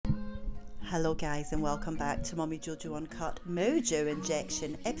Hello guys and welcome back to Mummy Jojo Uncut Mojo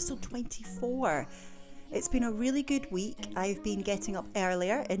Injection, episode 24. It's been a really good week. I've been getting up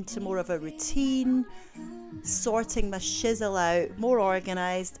earlier into more of a routine, sorting my shizzle out, more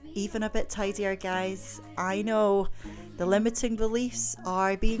organised, even a bit tidier guys. I know, the limiting beliefs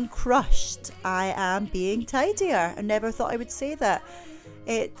are being crushed. I am being tidier. I never thought I would say that.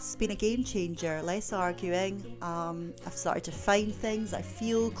 It's been a game changer, less arguing. I've started to find things, I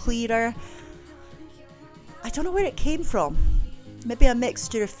feel clearer. I don't know where it came from. Maybe a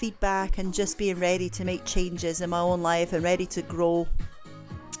mixture of feedback and just being ready to make changes in my own life and ready to grow.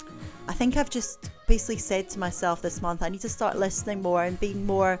 I think I've just basically said to myself this month, I need to start listening more and being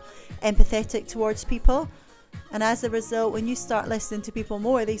more empathetic towards people. And as a result, when you start listening to people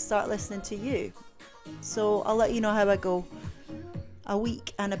more, they start listening to you. So I'll let you know how I go. A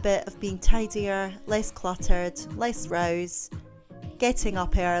week and a bit of being tidier, less cluttered, less rouse, getting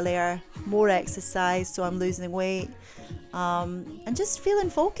up earlier, more exercise so I'm losing weight, and just feeling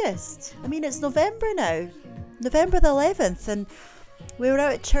focused. I mean, it's November now, November the 11th, and we were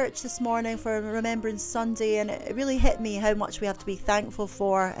out at church this morning for Remembrance Sunday, and it really hit me how much we have to be thankful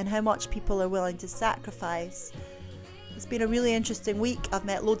for and how much people are willing to sacrifice. It's been a really interesting week. I've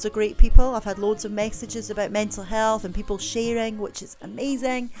met loads of great people. I've had loads of messages about mental health and people sharing, which is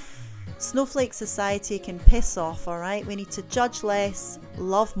amazing. Snowflake society can piss off, alright? We need to judge less,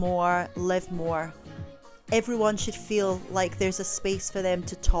 love more, live more. Everyone should feel like there's a space for them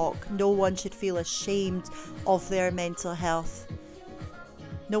to talk. No one should feel ashamed of their mental health.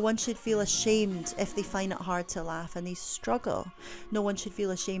 No one should feel ashamed if they find it hard to laugh and they struggle. No one should feel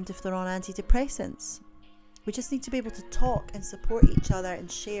ashamed if they're on antidepressants. We just need to be able to talk and support each other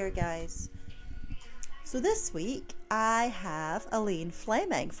and share, guys. So this week, I have Elaine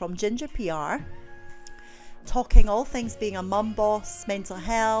Fleming from Ginger PR, talking all things being a mum boss, mental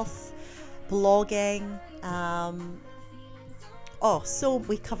health, blogging. So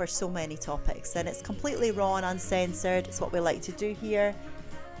we cover so many topics, and it's completely raw and uncensored. It's what we like to do here.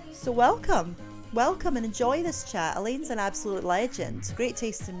 So welcome and enjoy this chat. Elaine's an absolute legend. Great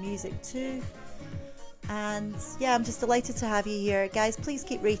taste in music too. And yeah, I'm just delighted to have you here. Guys, please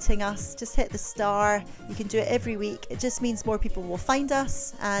keep rating us. Just hit the star. You can do it every week. It just means more people will find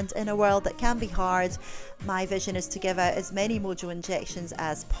us. And in a world that can be hard, my vision is to give out as many Mojo injections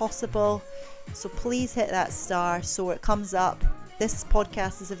as possible. So please hit that star so it comes up. This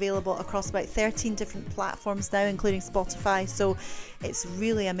podcast is available across about 13 different platforms now, including Spotify. So it's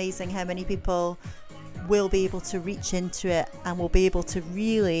really amazing how many people will be able to reach into it and will be able to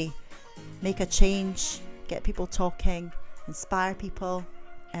really make a change, get people talking, inspire people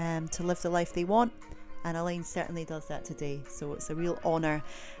to live the life they want. And Elaine certainly does that today, so it's a real honour.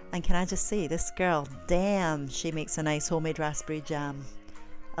 And can I just say, this girl, damn, she makes a nice homemade raspberry jam.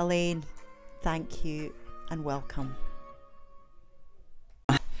 Elaine, thank you and welcome.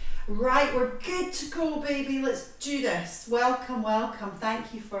 Right, we're good to go, baby. Let's do this. Welcome.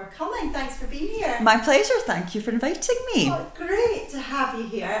 Thank you for coming. Thanks for being here. My pleasure. Thank you for inviting me. Oh, great to have you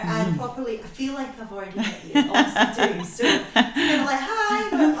here. And properly, I feel like I've already met you. Honestly do. So it's kind of like,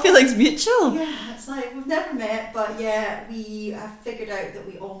 hi. Feelings mutual. Yeah, it's like we've never met, but yeah, we have figured out that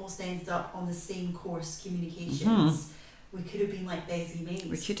we almost ended up on the same course, communications. We could have been like Bessie mates.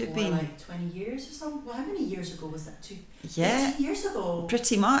 We could have for been like 20 years or something. Well, how many years ago was that? 18 years ago.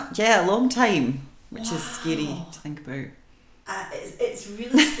 Pretty much. Yeah, a long time, which Wow. is scary to think about. It's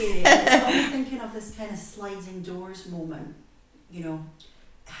really scary. It's got me thinking of this kind of sliding doors moment. You know,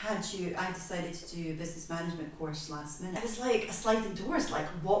 I decided to do a business management course last minute. It was like a sliding doors. Like,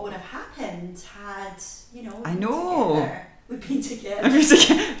 what would have happened had, I know. We've been together.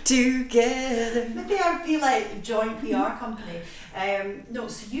 Together. Maybe I would be like a joint PR company. No,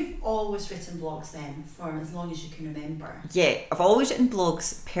 so you've always written blogs then for as long as you can remember. Yeah, I've always written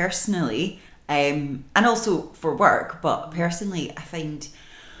blogs personally, and also for work. But personally, I find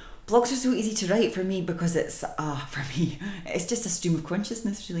blogs are so easy to write for me because it's it's just a stream of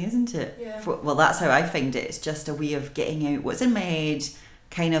consciousness, really, isn't it? Yeah. Well, that's how I find it. It's just a way of getting out what's in my head,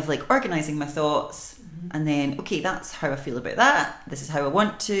 kind of like organising my thoughts. And then, okay, that's how I feel about that. This is how I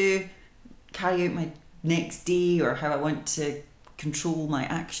want to carry out my next day, or how I want to control my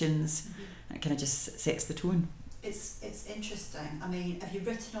actions. And it kind of just sets the tone. It's interesting. I mean, have you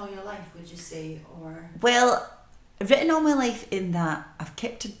written all your life, would you say, or? Well, I've written all my life in that I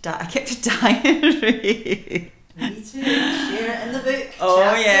kept a diary. Me too. Share it in the book. Oh,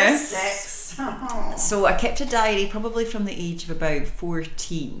 Chapter yes. 6. So I kept a diary probably from the age of about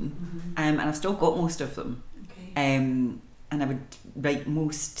 14, and I've still got most of them. Okay. And I would write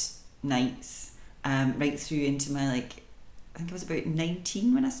most nights, right through into my, I think I was about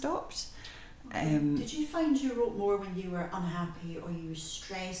 19 when I stopped. Did you find you wrote more when you were unhappy or you were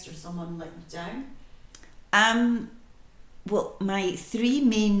stressed or someone let you down? Well, my three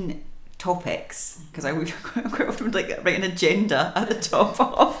main topics, because I would quite often would like write an agenda at the top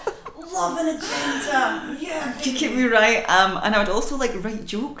of. Love an agenda. Yeah. You keep me right. And I would also like write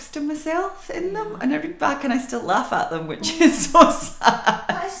jokes to myself in them, and I read back and I still laugh at them, which is so sad.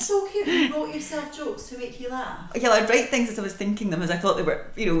 That is so cute. You wrote yourself jokes to make you laugh. Yeah, I'd write things as I was thinking them, as I thought they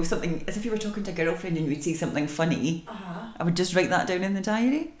were, something, as if you were talking to a girlfriend and you would say something funny. I would just write that down in the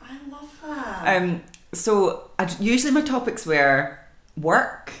diary. I love that. So usually my topics were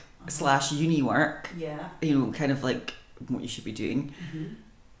work / uni work. Yeah. Kind of like what you should be doing.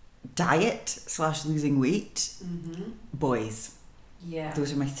 Diet / losing weight. Boys. Yeah.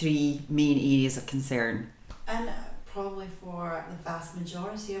 Those are my three main areas of concern. And probably for the vast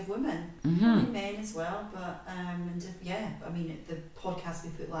majority of women, men as well. But the podcast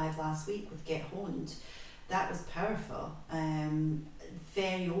we put live last week with Get Honed, that was powerful.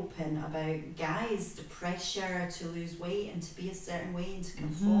 Very open about guys, the pressure to lose weight and to be a certain way and to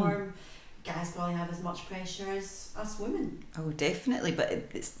conform. Guys probably have as much pressure as us women. Oh, definitely, but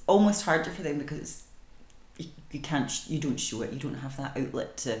it's almost harder for them because you don't show it. You don't have that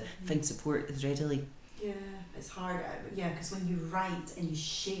outlet to find support as readily. Yeah, it's hard. Yeah, because when you write and you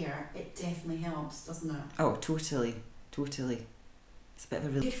share, it definitely helps, doesn't it? Oh, totally. It's a bit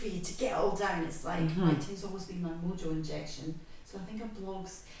of a good for you to get it all down. It's like writing's always been my mojo injection. So I think of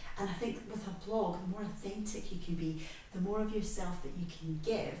blogs, and I think with a blog, the more authentic you can be, the more of yourself that you can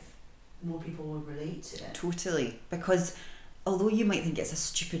give, the more people will relate to it. Totally, because although you might think it's a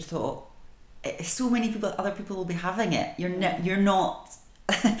stupid thought, so many other people will be having it. You're not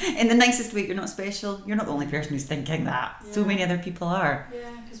in the nicest way. You're not special. You're not the only person who's thinking that. Yeah. So many other people are.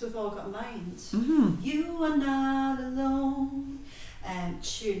 Yeah, because we've all got minds. You are not alone.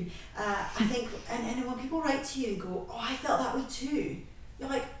 Tune. I think, and when people write to you and go, "Oh, I felt that way too," you're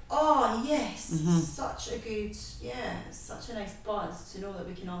like, "Oh yes, such a nice buzz to know that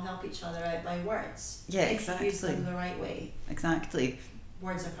we can all help each other out by words." Yeah, if exactly. you use them the right way. Exactly.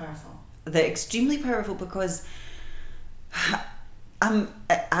 Words are powerful. They're extremely powerful because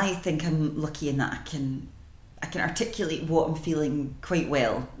I think I'm lucky in that I can articulate what I'm feeling quite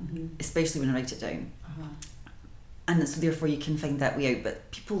well, especially when I write it down. And so therefore you can find that way out. But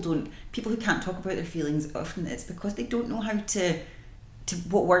people who can't talk about their feelings, often it's because they don't know how to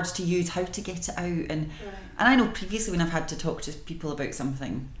what words to use, how to get it out. And I know previously when I've had to talk to people about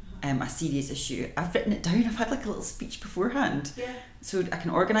something, a serious issue, I've written it down. I've had like a little speech beforehand. Yeah. So I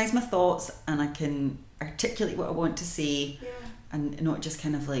can organise my thoughts and I can articulate what I want to say, and not just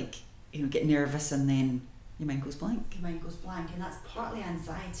kind of like, get nervous and then your mind goes blank. Your mind goes blank, and that's partly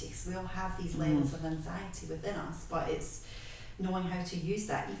anxiety, because we all have these levels of anxiety within us, but it's knowing how to use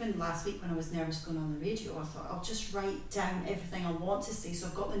that. Even last week when I was nervous going on the radio, I thought I'll just write down everything I want to say, so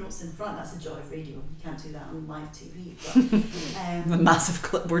I've got the notes in front. That's the joy of radio. You can't do that on live TV. But, a massive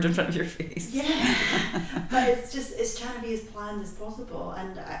clipboard in front of your face. Yeah, but it's trying to be as planned as possible.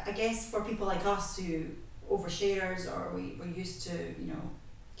 And I guess for people like us who oversharers, or we're used to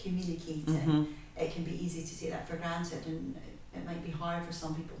communicating, it can be easy to take that for granted, and it might be hard for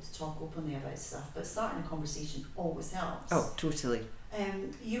some people to talk openly about stuff, but starting a conversation always helps. Oh, totally.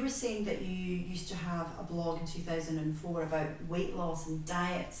 You were saying that you used to have a blog in 2004 about weight loss and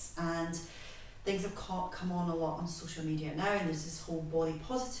diets, and things have come on a lot on social media now, and there's this whole body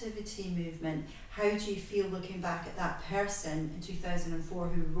positivity movement. How do you feel looking back at that person in 2004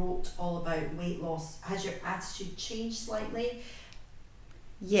 who wrote all about weight loss? Has your attitude changed slightly?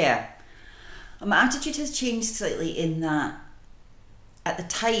 Yeah. My attitude has changed slightly in that at the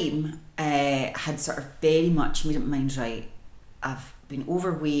time I had sort of very much made up my mind, right, I've been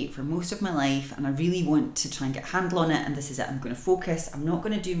overweight for most of my life and I really want to try and get a handle on it, and this is it, I'm going to focus. I'm not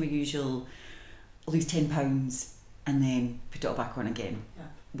going to do my usual lose 10 pounds and then put it all back on again,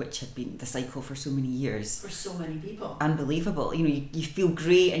 which had been the cycle for so many years. For so many people. Unbelievable. You feel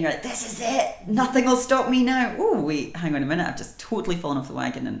great and you're like, this is it, nothing will stop me now. Oh wait, hang on a minute, I've just totally fallen off the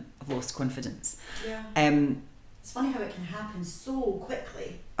wagon and I've lost confidence. Yeah. It's funny how it can happen so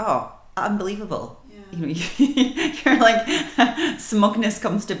quickly. Oh, unbelievable. Yeah. You're like, smugness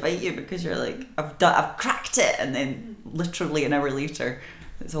comes to bite you because you're like, I've cracked it, and then literally an hour later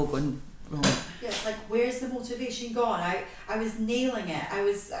it's all gone wrong. Yeah, it's like, where's the motivation gone? I was nailing it. I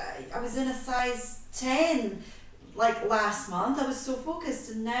was in a size 10 like last month. I was so focused,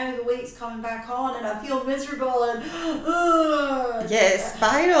 and now the weight's coming back on and I feel miserable and yeah, it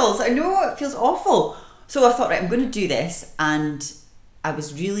spirals. I know, it feels awful. So I thought, right, I'm going to do this, and I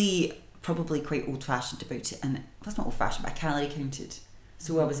was really probably quite old-fashioned about it, and that's not old-fashioned, but I calorie counted.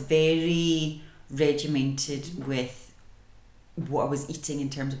 So I was very regimented with what I was eating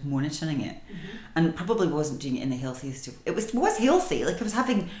in terms of monitoring it, and probably wasn't doing it in the healthiest of. It was healthy, like I was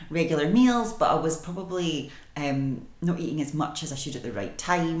having regular meals, but I was probably not eating as much as I should at the right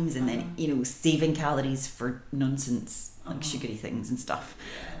times, and then saving calories for nonsense like sugary things and stuff.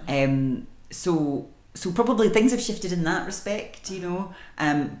 So probably things have shifted in that respect,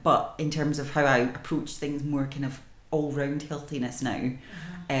 but in terms of how I approach things, more kind of all round healthiness now.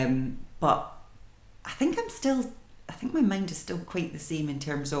 But I think my mind is still quite the same in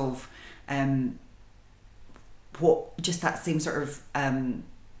terms of just that same sort of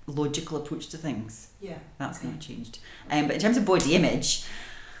logical approach to things. Yeah. That's not changed. But in terms of body image,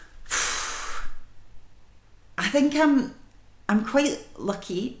 I think I'm quite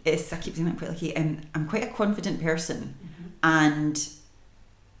lucky. I keep saying I'm quite lucky. I'm quite a confident person, and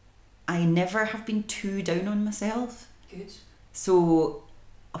I never have been too down on myself. Good. So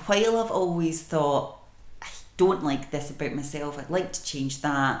while I've always thought, I don't like this about myself, I'd like to change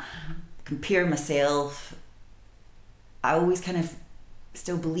that, compare myself, I always kind of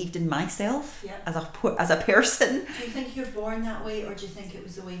still believed in myself as a person. Do you think you're born that way, or do you think it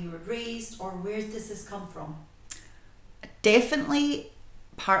was the way you were raised, or where does this come from? Definitely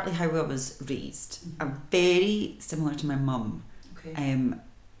partly how I was raised. I'm very similar to my mum. Okay.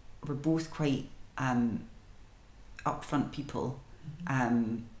 We're both quite upfront people.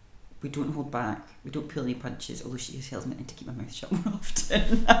 We don't hold back. We don't pull any punches, although she tells me to keep my mouth shut more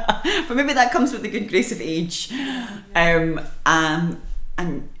often. But maybe that comes with the good grace of age. And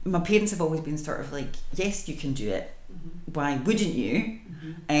my parents have always been sort of like, yes, you can do it. Why wouldn't you?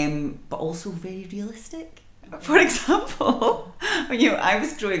 But also very realistic. For example, when I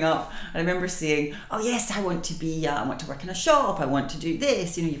was growing up, I remember saying, oh yes, I want to work in a shop, I want to do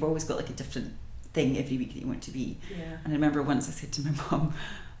this. You've always got like a different thing every week that you want to be. Yeah. And I remember once I said to my mum,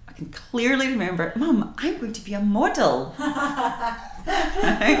 I can clearly remember, Mum, I'm going to be a model. Oh,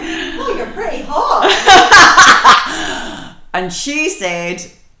 you're pretty hot. And she said,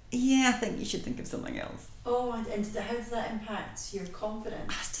 yeah, I think you should think of something else. Oh, and how does that impact your confidence?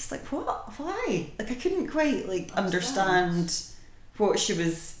 I was just like, what? Why? Like, I couldn't quite understand why she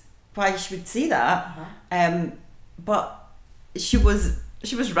would say that. But she was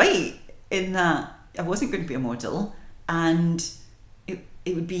right in that I wasn't going to be a model, and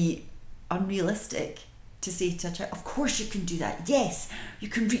it would be unrealistic to say to a child, of course you can do that. Yes, you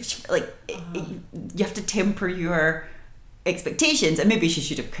can reach, you have to temper your expectations, and maybe she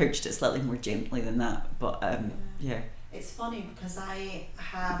should have couched it slightly more gently than that, but yeah. It's funny because I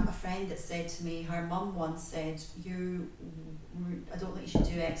have a friend that said to me, her mum once said, I don't think you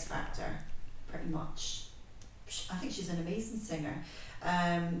should do X Factor, pretty much. I think she's an amazing singer,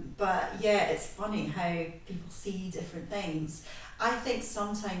 but yeah, it's funny how people see different things. I think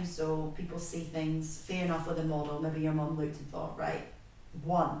sometimes though, people see things, fair enough with a model, maybe your mum looked and thought, right,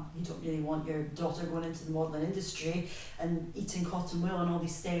 one, you don't really want your daughter going into the modelling industry and eating cotton wool and all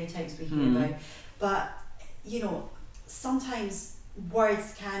these stereotypes we hear about. But, sometimes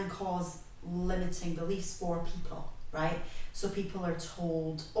words can cause limiting beliefs for people, right? So people are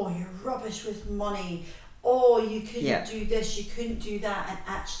told, oh, you're rubbish with money, oh, you couldn't do this, you couldn't do that, and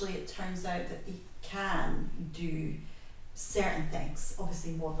actually it turns out that they can do certain things.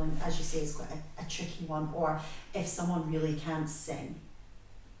 Obviously modelling, as you say, is quite a tricky one. Or if someone really can't sing,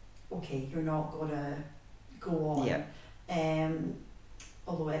 okay, you're not gonna go on.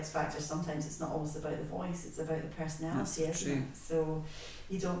 Although X Factor, sometimes it's not always about the voice, it's about the personality, isn't it? So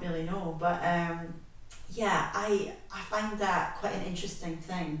you don't really know. But I find that quite an interesting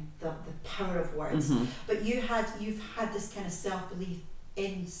thing, the power of words. But you've had this kind of self-belief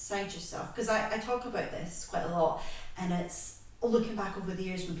inside yourself, because I talk about this quite a lot, and it's looking back over the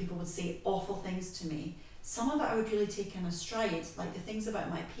years when people would say awful things to me. Some of it I would really take in a stride, like the things about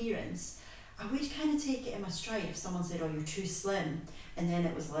my appearance. I would kind of take it in my stride if someone said, oh, you're too slim, and then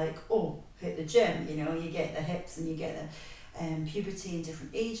it was like, oh, hit the gym, you get the hips and you get the puberty and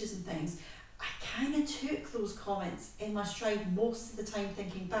different ages and things. I kind of took those comments in my stride most of the time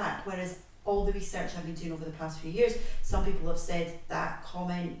thinking back, whereas all the research I've been doing over the past few years, some people have said that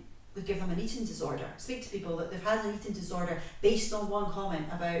comment would give them an eating disorder. Speak to people that they've had an eating disorder based on one comment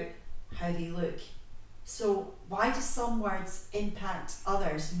about how they look. So why do some words impact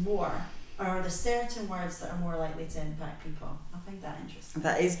others more? Or are there certain words that are more likely to impact people? I find that interesting.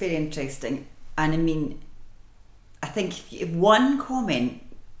 That is very interesting. And I mean, I think if one comment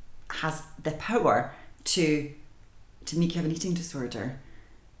has the power to make you have an eating disorder,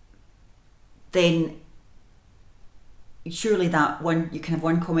 then surely that one, you can have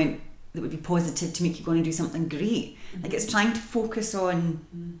one comment that would be positive to make you go and do something great. Like it's trying to focus on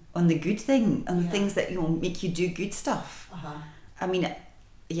the good thing, on the things that, you know, make you do good stuff. I mean,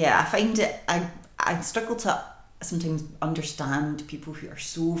 yeah, I find it, I struggle to sometimes understand people who are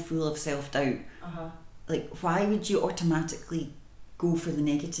so full of self-doubt. Like, why would you automatically go for the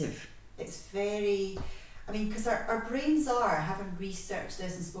negative? It's very, I mean, because our brains are, having researched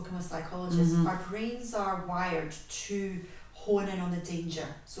this and spoken with psychologists, our brains are wired to hone in on the danger.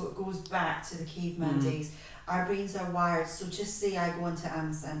 So it goes back to the caveman days. Our brains are wired, so just say I go into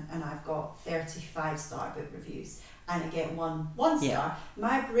Amazon and I've got 35-star book reviews and I get one star.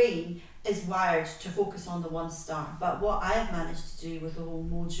 My brain is wired to focus on the 1 star. But what I've managed to do with the whole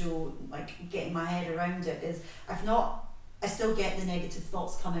Mojo, like getting my head around it, is I still get the negative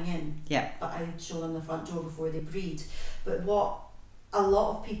thoughts coming in, but I show them the front door before they breed. But what a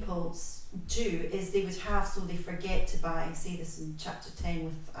lot of people do is they would have, so they forget to buy, say this in chapter 10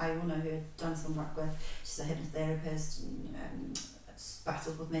 with Iona, who I've done some work with. She's a hypnotherapist,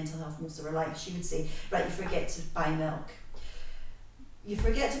 battled with mental health most of her life. She would say, right, you forget to buy milk. You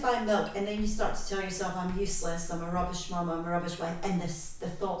forget to buy milk, and then you start to tell yourself, I'm useless, I'm a rubbish mum, I'm a rubbish wife, and the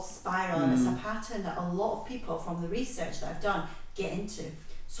thoughts spiral. And it's a pattern that a lot of people from the research that I've done get into.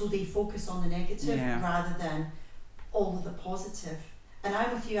 So they focus on the negative rather than all of the positive. And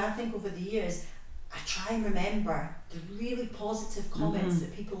I'm with you, I think over the years, I try and remember the really positive comments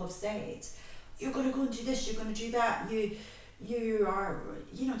that people have said. You're going to go and do this, you're going to do that, you are,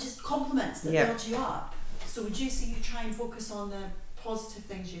 you know, just compliments that build you up. So would you say you try and focus on the positive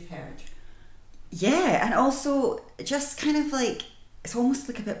things you've heard? Yeah, and also just kind of like, it's almost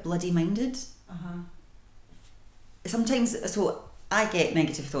like a bit bloody minded. Sometimes, so I get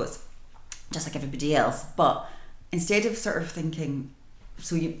negative thoughts just like everybody else, but instead of sort of thinking,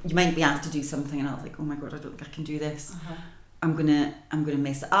 so you might be asked to do something and I was like, oh my god, I don't think I can do this. I'm gonna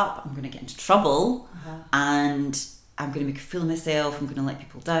mess it up, I'm gonna get into trouble, and I'm gonna make a fool of myself, I'm gonna let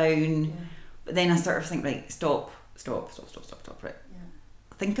people down. But then I sort of think, right, stop, right.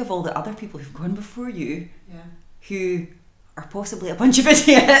 Think of all the other people who've gone before you, who are possibly a bunch of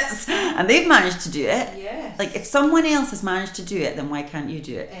idiots, and they've managed to do it. Like, if someone else has managed to do it, then why can't you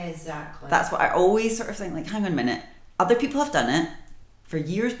do it? Exactly. That's what I always sort of think, like, hang on a minute, other people have done it for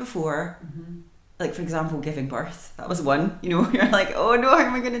years before. Like, for example, giving birth, that was one, you know, you're like, oh no, how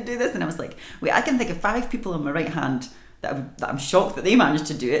am I going to do this? And I was like, wait, I can think of 5 people on my right hand that I'm shocked that they managed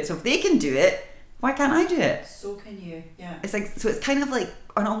to do it. So if they can do it, why can't I do it? So can you, It's like, so it's kind of like,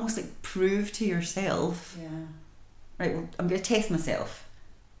 an almost like prove to yourself. Right, well, I'm going to test myself.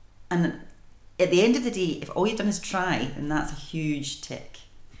 And at the end of the day, if all you've done is try, then that's a huge tick.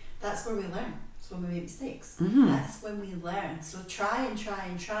 That's where we learn. That's when we make mistakes. That's when we learn. So try and try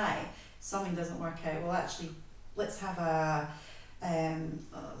and try. Something doesn't work out. Well, actually, let's have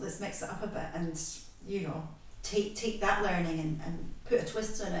let's mix it up a bit, and you know, take that learning and put a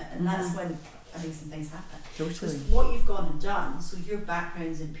twist on it, and that's when amazing things happen. Totally. What you've gone and done, so your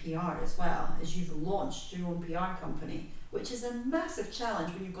background's in PR as well, is you've launched your own PR company, which is a massive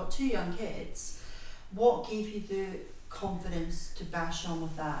challenge when you've got 2 young kids. What gave you the confidence to bash on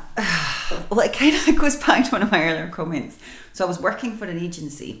with that? Well, it kind of goes back to one of my earlier comments. So I was working for an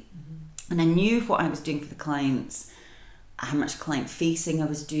agency, and I knew what I was doing for the clients, how much client facing I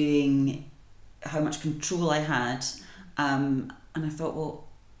was doing, how much control I had, and I thought, well,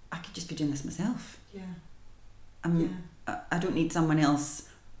 I could just be doing this myself. I don't need someone else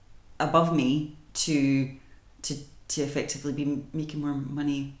above me to effectively be making more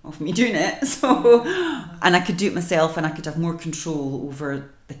money off me doing it. So, and I could do it myself, and I could have more control over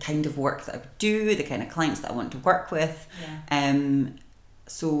the kind of work that I would do, the kind of clients that I want to work with.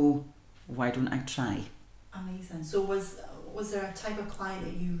 So why don't I try? Amazing. So was there a type of client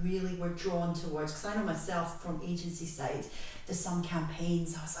that you really were drawn towards? Because I know myself from agency side, there's some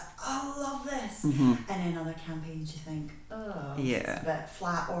campaigns I was like, oh, I love this. And then other campaigns you think, oh, it's a bit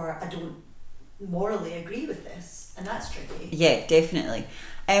flat, or I don't morally agree with this, and that's tricky. Yeah, definitely.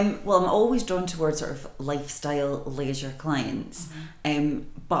 Well, I'm always drawn towards sort of lifestyle, leisure clients,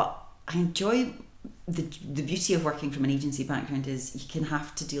 but I enjoy the beauty of working from an agency background is you can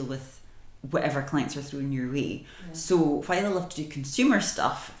have to deal with whatever clients are throwing your way. So while I love to do consumer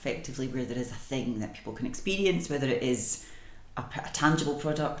stuff, effectively where there is a thing that people can experience, whether it is a tangible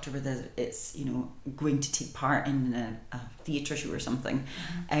product or whether it's, you know, going to take part in a theatre show or something,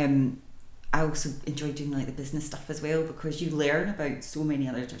 I also enjoy doing like the business stuff as well, because you learn about so many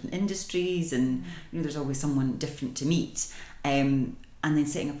other different industries, and you know, there's always someone different to meet, and then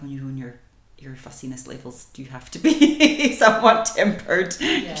setting up on your own, your fussiness levels do have to be somewhat tempered.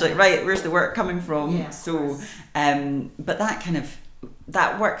 It's like, right, where's the work coming from? So but that kind of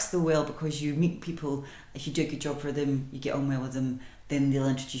that works so well because you meet people, if you do a good job for them, you get on well with them, then they'll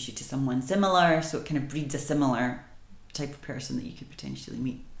introduce you to someone similar, so it kind of breeds a similar type of person that you could potentially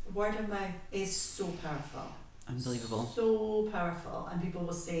meet. Word of mouth is so powerful. Unbelievable. So powerful. And people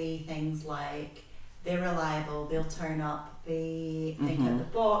will say things like, they're reliable, they'll turn up, they think out the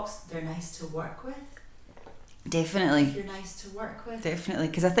box, they're nice to work with. Definitely. If you're nice to work with. Definitely,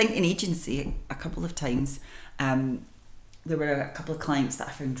 because I think in agency, a couple of times, there were a couple of clients that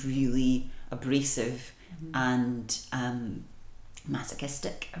I found really abrasive and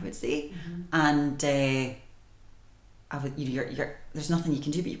masochistic, I would say. And there's nothing you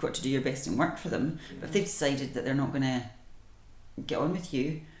can do, but you've got to do your best and work for them. But if they've decided that they're not going to get on with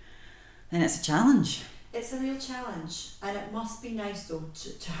you, then it's a challenge. It's a real challenge, and it must be nice though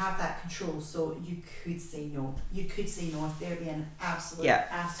to have that control. So you could say no. You could say no if they're being absolute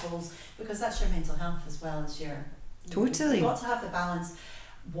assholes, because that's your mental health as well as your. Totally. You've got to have the balance.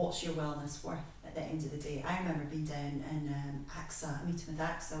 What's your wellness worth at the end of the day? I remember being down in AXA, a meeting with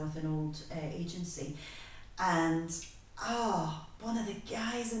AXA with an old agency, and one of the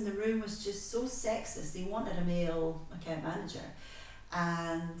guys in the room was just so sexist. He wanted a male account manager.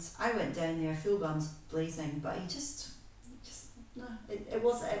 And I went down there full guns blazing, but he just no. It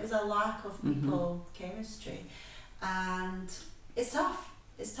was a lack of people chemistry, and it's tough.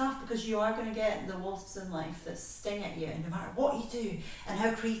 It's tough because you are going to get the wasps in life that sting at you, and no matter what you do and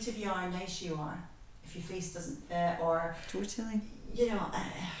how creative you are and nice you are, if your face doesn't fit or totally, you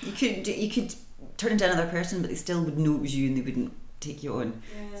could turn into another person, but they still would know it was you and they wouldn't take you on.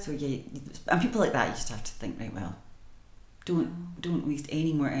 Yeah. So and people like that, you just have to think, right, well, don't waste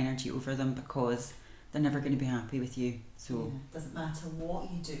any more energy over them because they're never going to be happy with you. So it doesn't matter what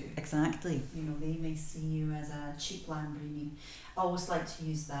you do. Exactly. They may see you as a cheap Lamborghini. I always like to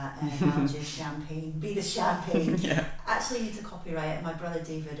use that analogy of champagne. Be the champagne. Yeah. Actually, need to copyright it. My brother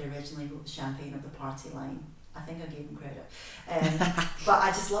David originally wrote the champagne of the party line. I think I gave him credit. But I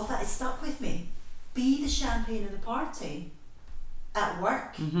just love that. It stuck with me. Be the champagne of the party. At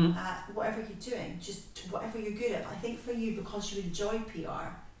work, at whatever you're doing, just whatever you're good at. I think for you, because you enjoy PR,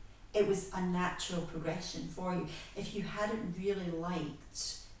 it was a natural progression for you. If you hadn't really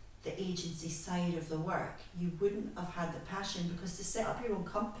liked the agency side of the work, you wouldn't have had the passion, because to set up your own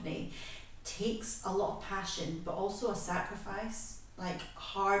company takes a lot of passion, but also a sacrifice, like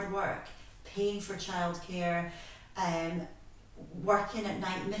hard work, paying for childcare, working at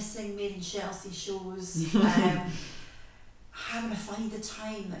night, missing Made in Chelsea shows, having to find the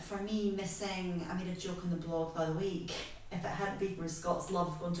time. For me, missing, I made a joke on the blog the other week, if it hadn't been for Scott's love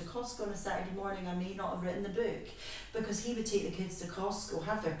of going to Costco on a Saturday morning, I may not have written the book, because he would take the kids to Costco,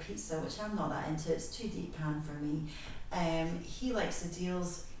 have their pizza, which I'm not that into, it's too deep pan for me. He likes the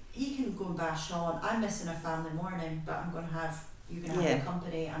deals, he can go and bash on. I'm missing a family morning, but I'm going to have, you're going to have the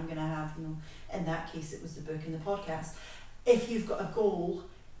company, I'm going to have, in that case it was the book and the podcast. If you've got a goal,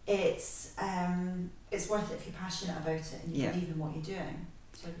 it's worth it if you're passionate about it and you believe in what you're doing.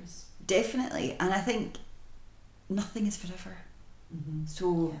 So definitely, and I think nothing is forever.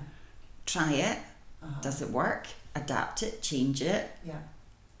 So try it. Does it work? Adapt it, change it.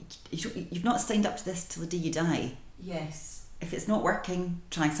 You've not signed up to this till the day you die. Yes. If it's not working,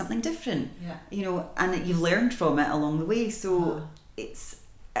 try something different. And you've learned from it along the way. So it's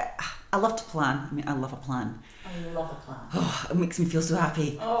I love to plan. I mean, I love a plan. I love a plan. Oh, it makes me feel so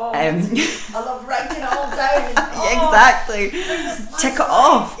happy. I love writing it all down. Exactly. Tick it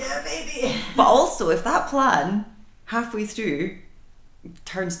off. Yeah, baby. But also, if that plan halfway through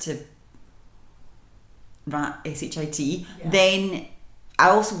turns to SHIT, then I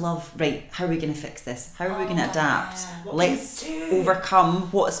also love, right, how are we going to fix this? How are we going to adapt? Let's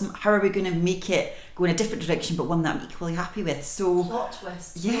overcome how are we going to make it go in a different direction, but one that I'm equally happy with. So plot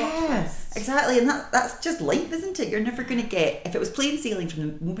twist. Exactly, and that's just life, isn't it? You're never going to get, if it was plain sailing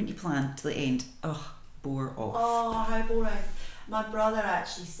from the moment you plan to the end, bore off. Oh, how boring. My brother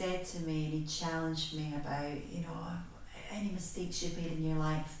actually said to me, and he challenged me about, any mistakes you've made in your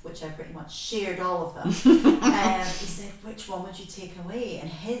life, which I pretty much shared all of them. He said, which one would you take away? And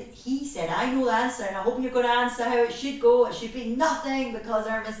he said, I know the answer, and I hope you're going to answer how it should go. It should be nothing, because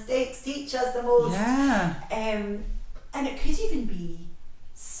our mistakes teach us the most. And it could even be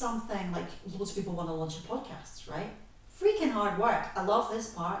something like, loads of people want to launch a podcast, right? Freaking hard work. I love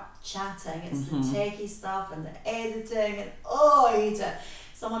this part, chatting. It's the techie stuff and the editing, and I hate it.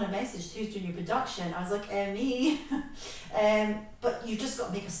 Someone had messaged, who's doing your production? I was like, me. But you just got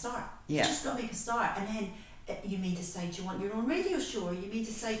to make a start. You just got to make a start, and then you may decide you want your own radio show, or you may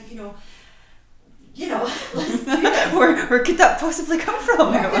decide, let's do it. Where could that possibly come from?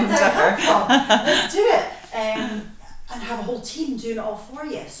 Where could that come from? Let's do it. and have a whole team doing it all for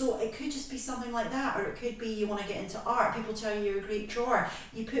you. So it could just be something like that, or it could be you want to get into art. People tell you you're a great drawer.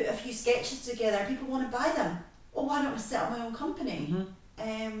 You put a few sketches together, and people want to buy them. Oh, why don't I set up my own company?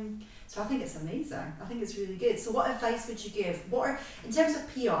 So I think it's amazing. I think it's really good. So what advice would you give? What are, in terms of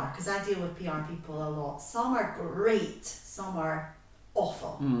PR, because I deal with PR people a lot, some are great, some are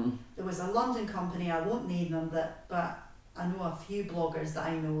awful. There was a London company, I won't name them, but I know a few bloggers that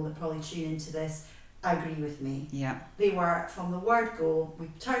I know that probably tune into this agree with me. Yeah. They were, from the word go, we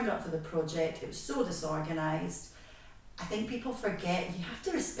turned up for the project, it was so disorganised. I think people forget, you have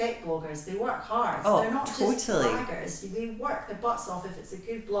to respect bloggers, they work hard. Oh, they're not totally. just blaggers, they work their butts off. If it's a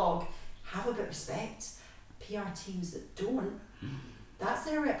good blog, have a bit of respect. PR teams that don't, that's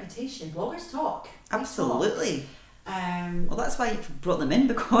their reputation. Bloggers talk. They Absolutely. talk. Well, that's why you've brought them in,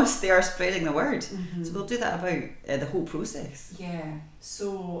 because they are spreading the word. So they'll do that about the whole process. Yeah.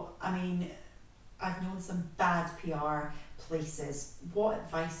 So, I mean, I've known some bad PR places. What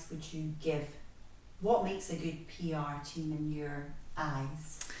advice would you give? What makes a good PR team in your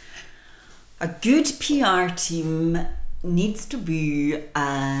eyes? A good PR team needs to be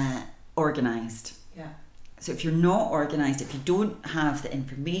organised. Yeah. So if you're not organised, if you don't have the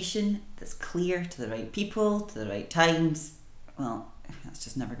information that's clear to the right people, to the right times, well, that's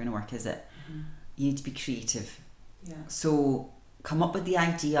just never going to work, is it? You need to be creative. Yeah. So come up with the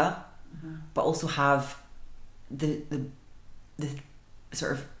idea, but also have the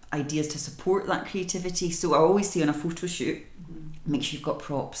sort of ideas to support that creativity. So I always say on a photo shoot, make sure you've got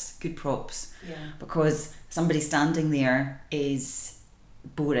props, good props, because somebody standing there is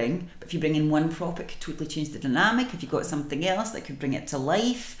boring, but if you bring in one prop, it could totally change the dynamic. If you've got something else that could bring it to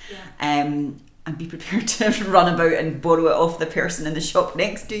life, and be prepared to run about and borrow it off the person in the shop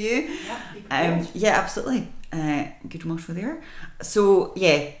next to you. Yeah, absolutely. Good motto there. So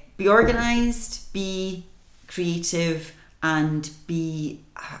yeah, be organised, be creative, and be,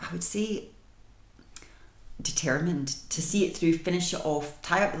 I would say, determined to see it through, finish it off,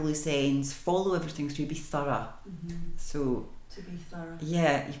 tie up the loose ends, follow everything through, be thorough. So to be thorough.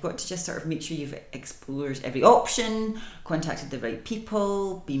 Yeah, you've got to just sort of make sure you've explored every option, contacted the right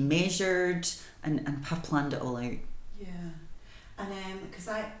people, be measured, and have planned it all out. Yeah, and because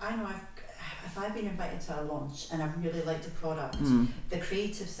I know if I've been invited to a launch and I've really liked a product, the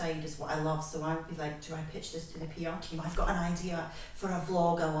creative side is what I love. So I would be like, do I pitch this to the PR team? I've got an idea for a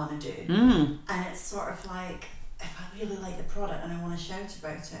vlog I want to do, and it's sort of like, if I really like the product and I want to shout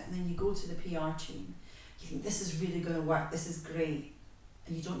about it, and then you go to the PR team, you think this is really going to work, this is great,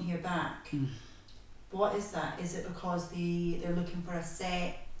 and you don't hear back. What is that? Is it because they're looking for a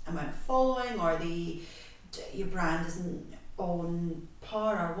set amount of following, or your brand isn't on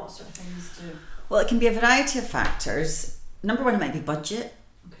par, or what sort of things do? Well, it can be a variety of factors. Number one, it might be budget,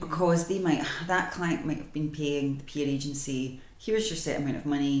 because that client might have been paying the PR agency, here's your set amount of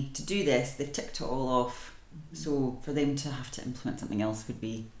money to do this, they've ticked it all off, so for them to have to implement something else would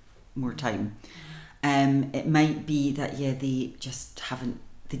be more time. It might be that they just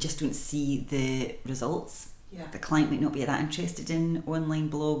don't see the results. The client might not be that interested in online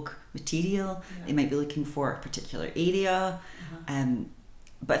blog material. They might be looking for a particular area,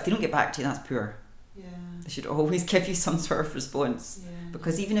 but if they don't get back to you, that's poor. They should always give you some sort of response,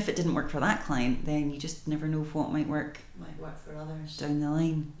 because even if it didn't work for that client, then you just never know what might work for others down the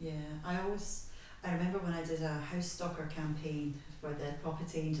line. I remember when I did a house stalker campaign for the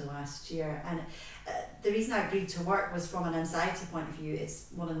Property Angel last year, and the reason I agreed to work was from an anxiety point of view. It's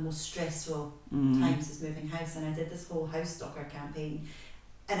one of the most stressful times is moving house, and I did this whole house stalker campaign,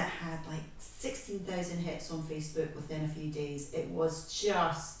 and it had like 16,000 hits on Facebook within a few days. It was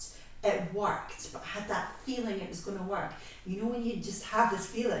just, it worked, but I had that feeling it was going to work. You know, when you just have this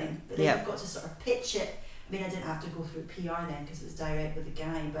feeling, but then you've got to sort of pitch it. I mean, I didn't have to go through PR then because it was direct with the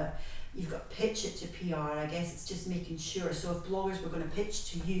guy, but you've got to pitch it to PR. I guess it's just making sure. So if bloggers were going to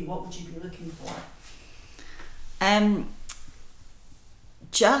pitch to you, what would you be looking for?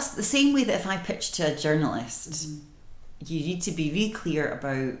 Just the same way that if I pitch to a journalist, you need to be really clear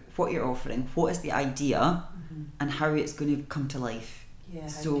about what you're offering, what is the idea, and how it's going to come to life. How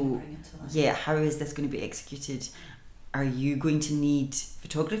so, you bring it to life. How is this going to be executed? Are you going to need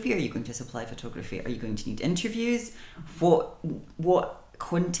photography? Are you going to supply photography? Are you going to need interviews? What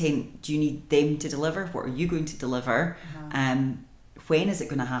content do you need them to deliver? What are you going to deliver? When is it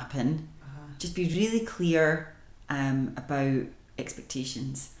going to happen? Just be really clear about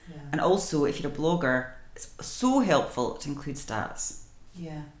expectations. And also, if you're a blogger, it's so helpful to include stats.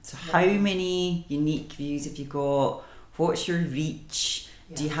 So how many unique views have you got? What's your reach?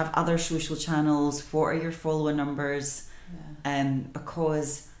 Do you have other social channels? What are your follower numbers?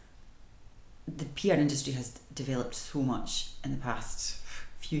 Because the PR industry has developed so much in the past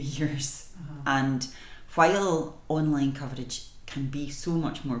few years, and while online coverage can be so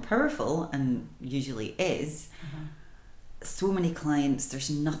much more powerful, and usually is, so many clients, there's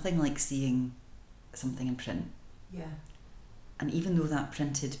nothing like seeing something in print. Yeah. And even though that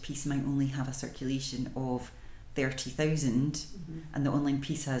printed piece might only have a circulation of 30,000 and the online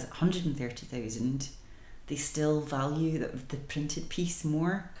piece has 130,000, they still value the printed piece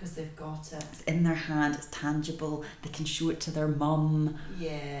more. Because they've got it. It's in their hand, it's tangible, they can show it to their mum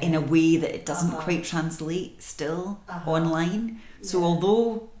Yeah. in a way that it doesn't quite translate still online. So Yeah.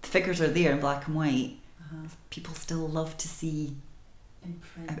 although the figures are there in black and white, people still love to see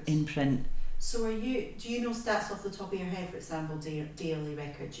in print. So do you know stats off the top of your head, for example, Daily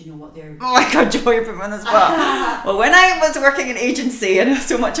Record? Do you know what they're... Oh my God, Joy, put me on the spot. Well, when I was working in agency and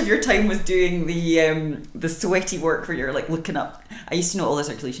so much of your time was doing the sweaty work where you're like looking up, I used to know all the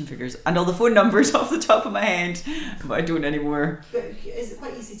circulation figures and all the phone numbers off the top of my head, but I don't anymore. But is it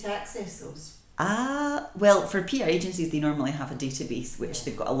quite easy to access those? Well, for PR agencies, they normally have a database which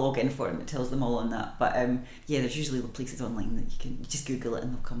they've got a login for and it tells them all on that. But yeah, there's usually places online that you just Google it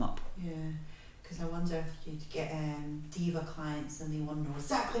and they'll come up. Yeah, because I wonder if you'd get diva clients and they want to know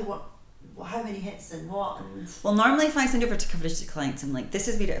exactly how many hits and what. And well, normally if I send over to coverage to clients, I'm like, this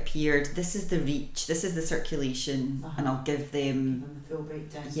is where it appeared, this is the reach, this is the circulation, and I'll give them the full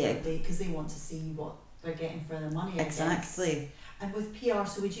breakdown. Yeah, because they want to see what they're getting for their money. Exactly. And with PR,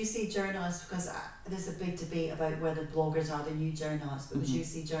 so would you say journalists, because there's a big debate about whether bloggers are the new journalists, but would you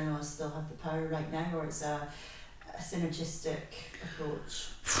say journalists still have the power right now, or it's a synergistic approach?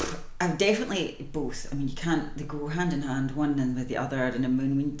 I've definitely both. I mean, they go hand in hand, one and with the other. And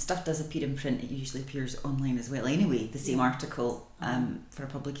when stuff does appear in print, it usually appears online as well anyway, the same article for a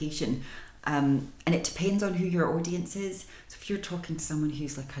publication. And it depends on who your audience is. So if you're talking to someone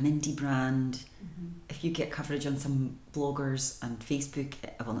who's like an indie brand, if you get coverage on some bloggers and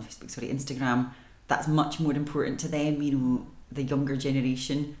Instagram, that's much more important to them, you know, the younger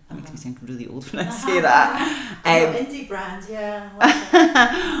generation. That makes me sound really old when I say that. Indie brand, yeah.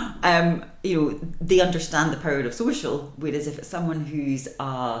 You know, they understand the power of social, whereas if it's someone who's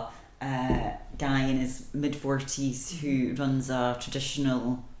a guy in his mid-40s who runs a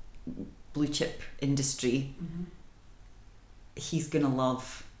traditional blue chip industry, he's gonna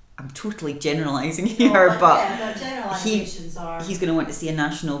love, I'm totally generalising here, but generalisations he's gonna want to see a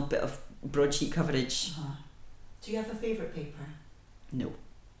national bit of broadsheet coverage. Do you have a favourite paper? No.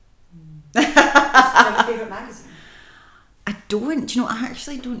 Do you have a favourite magazine? I don't. Do you know, I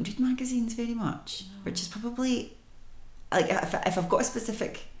actually don't read magazines very much, which is probably, like, if I've got a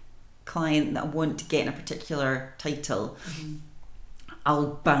specific client that I want to get in a particular title,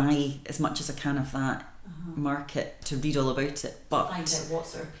 I'll buy as much as I can of that market to read all about it. But find out what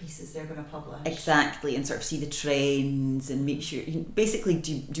sort of pieces they're going to publish. Exactly, and sort of see the trends and make sure, basically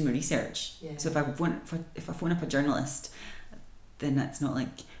do my research. Yeah. So if I phone up a journalist, then it's not like,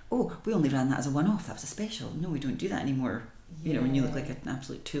 oh, we only ran that as a one-off, that was a special. No, we don't do that anymore. You know, when you look like an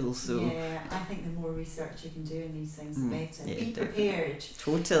absolute tool. So yeah, I think the more research you can do in these things, the better. Yeah, be prepared.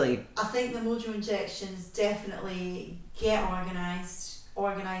 Totally. I think the Mojo injections definitely get organised.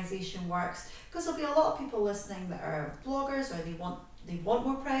 Organisation works, because there'll be a lot of people listening that are bloggers, or they want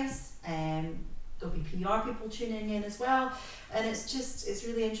more press, and there'll be PR people tuning in as well, and it's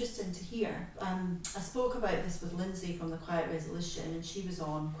really interesting to hear. I spoke about this with Lindsay from the Quiet Resolution, and she was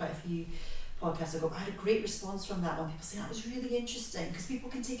on quite a few podcasts ago. I had a great response from that one. People saying that was really interesting, because people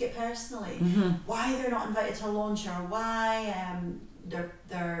can take it personally. Why they're not invited to a launch, or why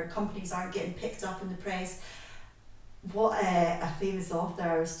their companies aren't getting picked up in the press. What a famous author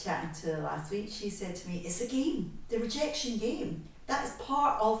I was chatting to last week, she said to me, it's a game, the rejection game. That is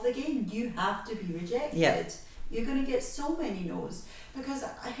part of the game. You have to be rejected. Yep. You're going to get so many no's, because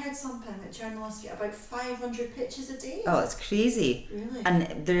I heard something that journalists get about 500 pitches a day. Oh, it's crazy. Really?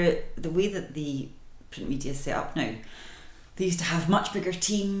 And the way that the print media is set up now, they used to have much bigger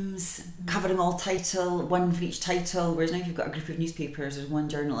teams covering all title, one for each title, whereas now if you've got a group of newspapers, there's one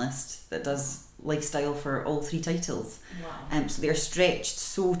journalist that does lifestyle for all 3 titles. Wow. So they're stretched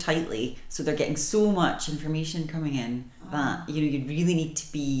so tightly, so they're getting so much information coming in that you really need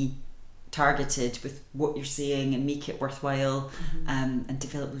to be targeted with what you're saying and make it worthwhile, and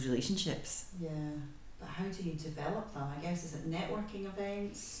develop those relationships. Yeah, but how do you develop them? I guess, is it networking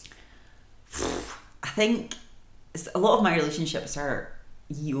events? I think a lot of my relationships are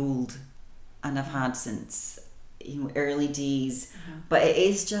ye old, and I've had since early days, but it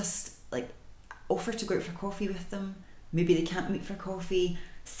is just like, offer to go out for coffee with them. Maybe they can't meet for coffee.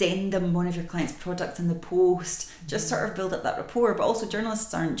 send them one of your clients' products in the post. Just sort of build up that rapport. But also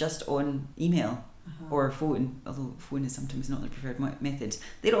journalists aren't just on email or phone, although phone is sometimes not the preferred method.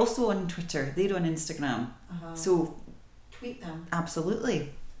 They're also on Twitter, they're on Instagram. So tweet them.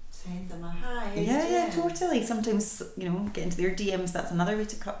 Absolutely. Send them a hi. Yeah, totally. Sometimes, you know, get into their DMs, that's another way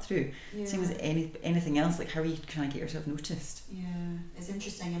to cut through. Yeah. Same as anything else, like how are you trying to get yourself noticed? Yeah, it's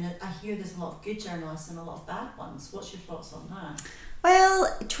interesting, and I hear there's a lot of good journalists and a lot of bad ones. What's your thoughts on that?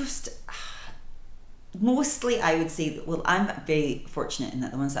 Well, just mostly I would say that, well, I'm very fortunate in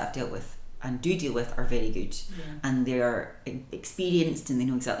that the ones that I've dealt with and do deal with are very good, and they are experienced and they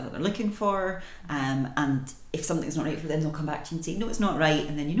know exactly what they're looking for, and if something's not right for them, they'll come back to you and say, no, it's not right,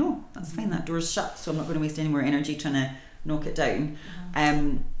 and then you know, that's fine, that door's shut, so I'm not going to waste any more energy trying to knock it down.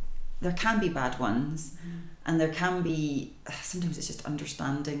 There can be bad ones, and there can be, sometimes it's just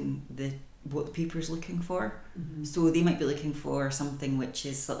understanding what the paper's looking for. So they might be looking for something which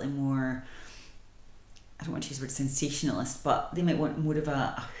is slightly more, I don't want to use the word sensationalist, but they might want more of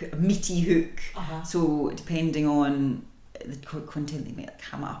a meaty hook. So depending on the content, they might like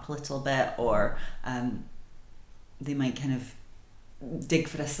ham it up a little bit, or they might kind of dig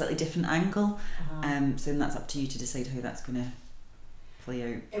for a slightly different angle. So then that's up to you to decide how that's going to play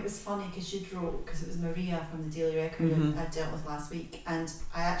out. It was funny because you wrote, because it was Maria from the Daily Record I dealt with last week, and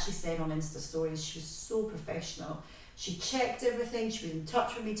I actually said on Insta Stories, she was so professional. She checked everything, she was in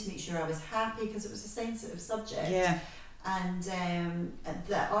touch with me to make sure I was happy, because it was a sensitive subject. Yeah. And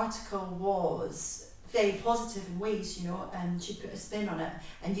the article was very positive in ways, you know, and she put a spin on it,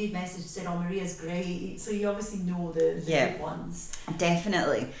 and you'd messaged said, oh, Maria's great, so you obviously know the good ones.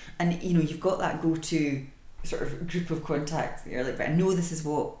 Definitely. And you know, you've got that go-to sort of group of contacts that you're like, but I know this is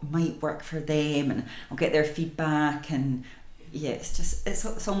what might work for them, and I'll get their feedback, and it's just,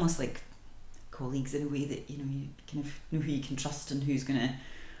 it's almost like colleagues in a way that, you know, you kind of know who you can trust and who's going to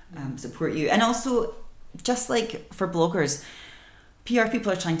support you. And also, just like for bloggers, PR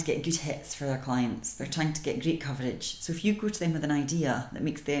people are trying to get good hits for their clients. They're trying to get great coverage. So if you go to them with an idea that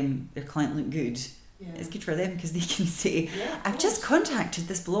makes their client look good, it's good for them, because they can say, I've just contacted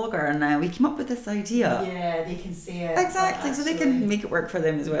this blogger and we came up with this idea. Yeah, they can say it. Exactly, so they can make it work for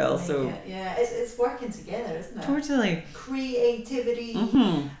them as well. It's working together, isn't it? Totally. Creativity.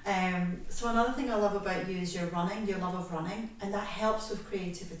 So another thing I love about you is your love of running, and that helps with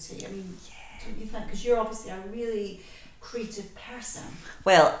creativity. I mean, don't you think? Because you're obviously a really creative person.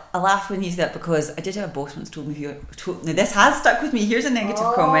 Well, I laugh when you say that, because I did have a boss once told me now this has stuck with me. Here's a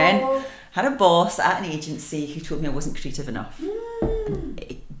negative comment. Had a boss at an agency who told me I wasn't creative enough.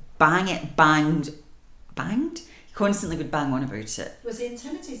 Banged. He constantly would bang on about it. Was he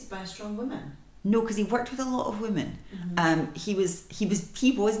intimidated by a strong woman? No, because he worked with a lot of women. He was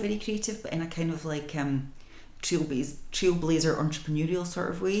very creative, but in a kind of like trailblazer entrepreneurial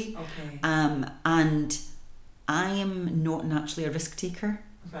sort of way. Okay. And I am not naturally a risk taker.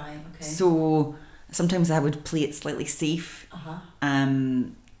 Right. Okay. So sometimes I would play it slightly safe.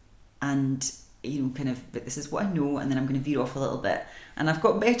 And you know, kind of, but this is what I know, and then I'm going to veer off a little bit. And I've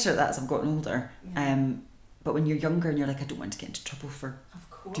got better at that as I've gotten older. But when you're younger and you're like, I don't want to get into trouble for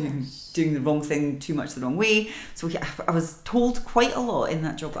doing the wrong thing too much the wrong way. So I was told quite a lot in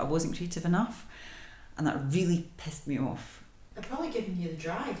that job that I wasn't creative enough, and that really pissed me off. I've probably given you the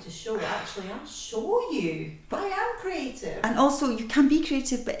drive to show, actually, I'll show you. I am creative. And also, you can be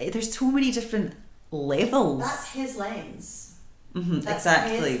creative, but there's so many different levels. That's his lens.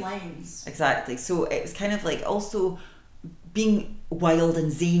 Exactly. His lens. Exactly. So it was kind of like, also being wild and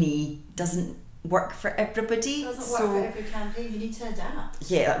zany doesn't work for everybody. It doesn't work for every campaign. You need to adapt.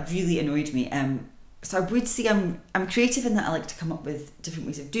 Yeah, that really annoyed me. So I would say I'm creative in that I like to come up with different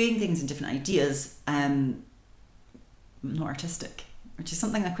ways of doing things and different ideas. I'm not artistic, which is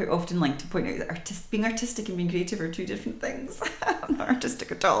something I quite often like to point out, that being artistic and being creative are two different things. I'm not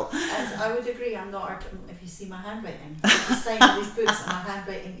artistic at all. As I would agree, I'm not if you see my handwriting. I'm just saying all these books, and my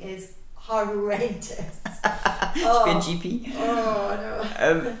handwriting is horrendous. Be a GP. Oh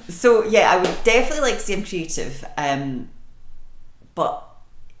no. So yeah, I would definitely like to say I'm creative, but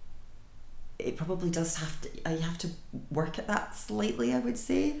it probably does you have to work at that slightly, I would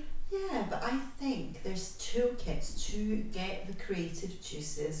say. Yeah, but I think there's toolkits to get the creative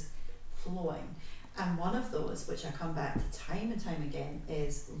juices flowing. And one of those, which I come back to time and time again,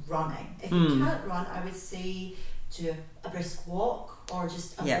 is running. If you can't run, I would say do a brisk walk, or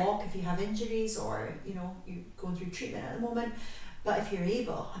just a walk if you have injuries, or you know, you're going through treatment at the moment. But if you're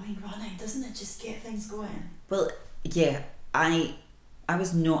able, I mean, running, doesn't it just get things going? Well, yeah, I am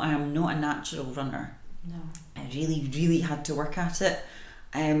not a natural runner. No. I really, really had to work at it.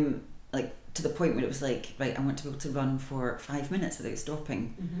 Like to the point where it was like, right, I want to be able to run for 5 minutes without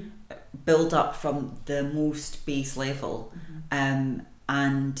stopping. Build up from the most base level. And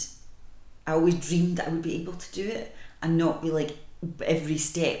I always dreamed that I would be able to do it and not be like every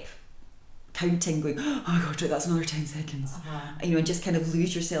step counting, going, oh my god, that's another 10 seconds. You know, and just kind of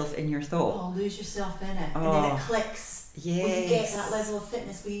lose yourself in your thought. Oh, lose yourself in it. And then it clicks. Yes. When you get that level of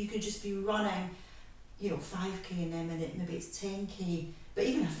fitness where you could just be running, you know, 5k in a minute, maybe it's 10k, but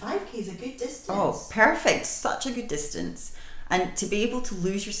even a 5k is a good distance. Oh, perfect. Such a good distance. And to be able to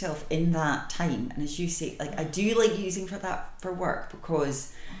lose yourself in that time, and as you say, like, I do like using that for work,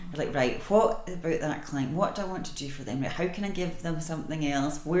 because you're like, right, what about that client? What do I want to do for them? How can I give them something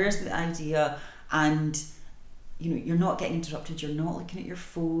else? Where's the idea? And, you know, you're not getting interrupted. You're not looking at your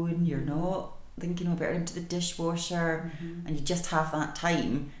phone. You're not thinking about it into the dishwasher, and you just have that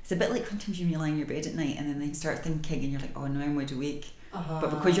time. It's a bit like sometimes you lie in your bed at night and then you start thinking and you're like, oh, now I'm wide awake. But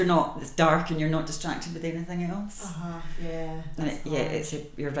because you're not, it's dark and you're not distracted with anything else. Yeah.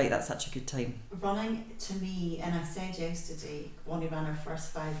 You're right, that's such a good time. Running, to me, and I said yesterday, Bonnie ran her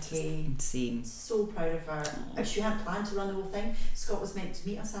first 5k. Insane. So proud of her. If she hadn't planned to run the whole thing, Scott was meant to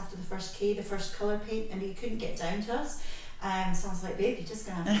meet us after the first K, the first colour paint, and he couldn't get down to us. So I was like, babe, you're just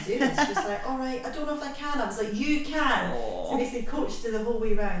going to have to do this. She was like, all right, I don't know if I can. I was like, you can. So basically coached her the whole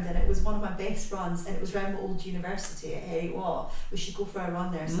way round, and it was one of my best runs, and it was round my old university at Herrick Watt. We should go for a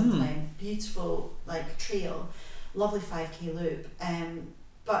run there sometime. Beautiful, like, trail, lovely 5k loop.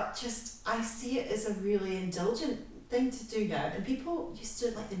 But just, I see it as a really indulgent thing to do now. And people used to,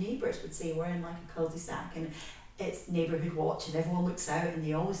 like the neighbours would say, we're in like a cul-de-sac and it's neighbourhood watch and everyone looks out and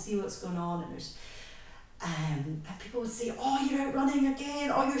they always see what's going on, and there's and people would say, oh, you're out running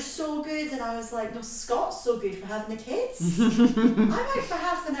again, oh, you're so good. And I was like, no, Scott's so good for having the kids. I'm out for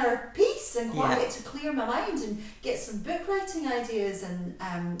half an hour peace and quiet to clear my mind and get some book writing ideas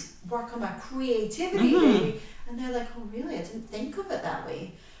and work on my creativity, baby. And they're like, oh, really? I didn't think of it that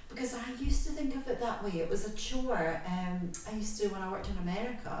way. Because I used to think of it that way. It was a chore. I used to, when I worked in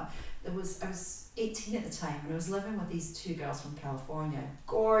America, I was 18 at the time, and I was living with these two girls from California,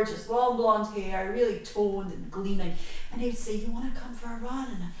 gorgeous, long blonde hair, really toned and gleaming, and they'd say, you want to come for a run?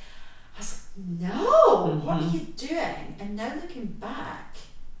 And I was like, no, what are you doing? And now looking back,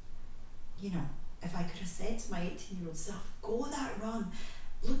 you know, if I could have said to my 18-year-old self, go that run,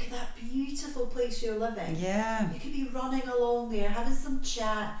 look at that beautiful place you're living. You could be running along there, having some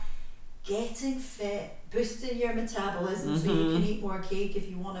chat, getting fit, boosting your metabolism so you can eat more cake if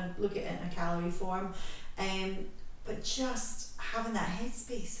you want to look at it in a calorie form, but just having that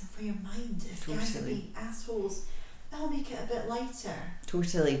headspace for your mind. If guys are being assholes, that'll make it a bit lighter.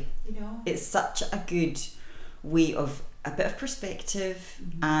 Totally. You know, it's such a good way of a bit of perspective,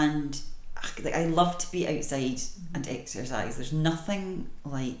 and I love to be outside and exercise. There's nothing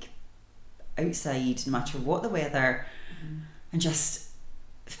like outside, no matter what the weather, and just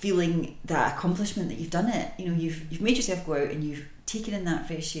feeling that accomplishment that you've done it. You know, you've made yourself go out and you've taken in that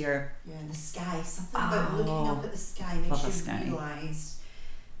fresh air. Yeah, and the sky. Something about looking up at the sky makes you realise,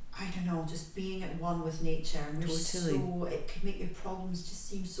 I don't know, just being at one with nature. And so it could make your problems just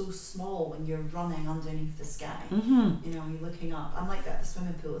seem so small when you're running underneath the sky. You know, you're looking up. I'm like that at the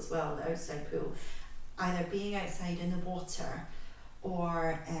swimming pool as well, the outside pool. Either being outside in the water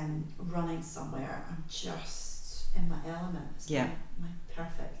or running somewhere. I'm just in my element. It's my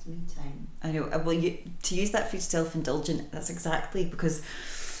perfect me time. I know. Well, to use that phrase, self-indulgent, that's exactly, because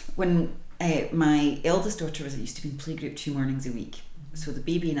when my eldest daughter used to be in playgroup 2 mornings a week, so the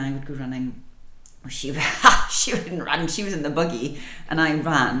baby and I would go running. She wouldn't run, she was in the buggy and I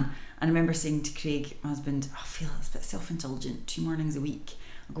ran. And I remember saying to Craig, my husband, I feel it's a bit self-indulgent, 2 mornings a week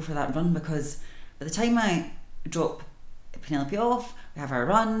I'll go for that run, because by the time I drop Penelope off, we have our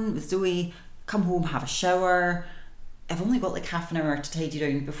run with Zoe, come home, have a shower, I've only got like half an hour to tidy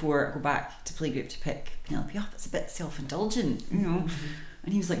around before I go back to playgroup to pick Penelope up. It's a bit self-indulgent, you know.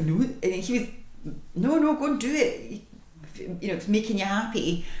 And he was like, no, and he was, no, go and do it. You know, it's making you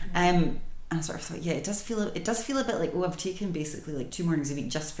happy. And I sort of thought, yeah, it does feel a bit like, oh, I've taken basically like 2 mornings a week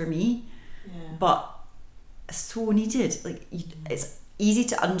just for me. But so needed. Like, it's easy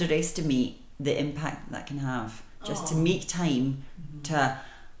to underestimate the impact that can have. Just to make time to.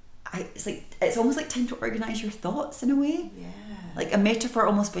 It's almost like time to organise your thoughts in a way. Like a metaphor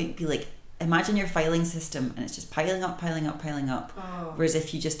almost might be like, imagine your filing system and it's just piling up. Whereas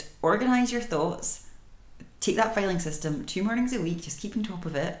if you just organise your thoughts, take that filing system 2 mornings a week, just keep on top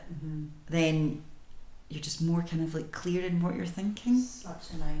of it, then you're just more kind of like clear in what you're thinking.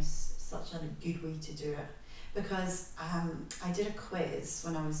 Such a good way to do it. Because I did a quiz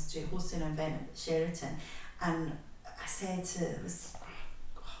when I was hosting an event at Sheraton, and I said to, it was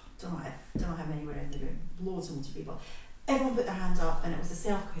don't know how many were in the room, loads and loads of people. Everyone put their hand up, and it was a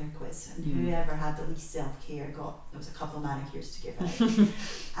self-care quiz, and whoever had the least self-care there was a couple of manicures to give out.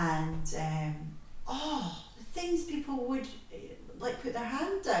 And the things people would like put their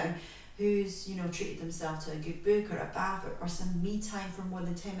hand down, who's treated themselves to a good book or a bath or some me time for more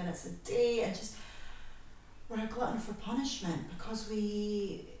than 10 minutes a day, and just we're a glutton for punishment because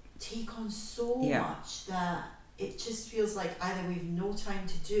we take on so much that it just feels like either we've no time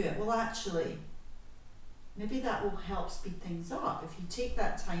to do it. Well, actually, maybe that will help speed things up. If you take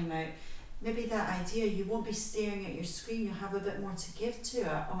that time out, maybe that idea, you won't be staring at your screen, you'll have a bit more to give to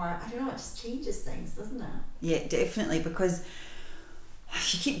it. Or, I don't know, it just changes things, doesn't it? Yeah, definitely, because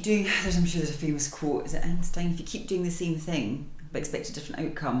if you keep doing, I'm sure there's a famous quote, is it Einstein? If you keep doing the same thing but expect a different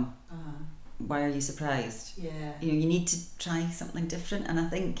outcome, why are you surprised? Yeah. You need to try something different. And I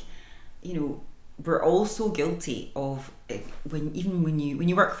think, we're all so guilty of it when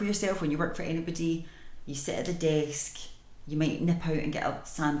you work for yourself, when you work for anybody, you sit at the desk, you might nip out and get a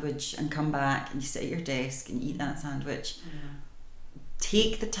sandwich and come back, and you sit at your desk and eat that sandwich.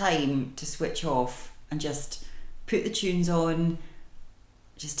 Take the time to switch off and just put the tunes on,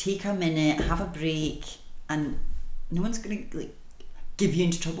 just take a minute, have a break, and no one's going to give you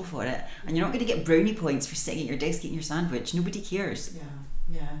into trouble for it, and you're not going to get brownie points for sitting at your desk eating your sandwich. Nobody cares.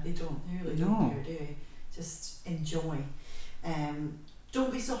 Yeah, they don't. They really don't care, do they? Just enjoy.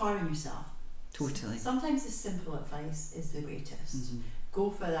 Don't be so hard on yourself. Totally. Sometimes the simple advice is the greatest. Go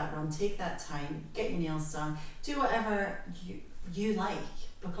for that run, take that time, get your nails done, do whatever you like,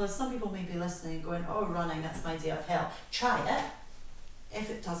 because some people may be listening and going, oh, running, that's my day of hell. Try it. If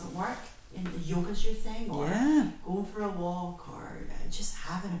it doesn't work, yoga's your thing, or going for a walk, or just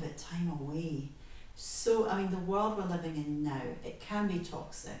having a bit of time away. So, the world we're living in now, it can be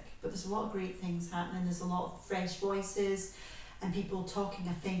toxic, but there's a lot of great things happening. There's a lot of fresh voices and people talking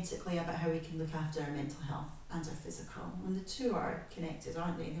authentically about how we can look after our mental health and our physical. And the two are connected,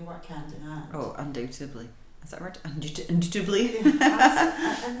 aren't they? They work hand in hand. Oh, undoubtedly. Is that a word? Undoubtedly.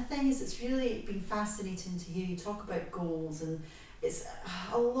 And the thing is, it's really been fascinating to hear you talk about goals, and it's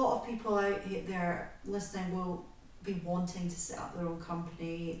a lot of people out there listening will be wanting to set up their own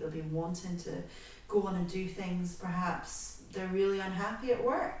company. They'll be wanting to go on and do things. Perhaps they're really unhappy at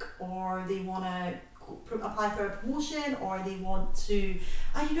work, or they want to apply for a promotion, or they want to,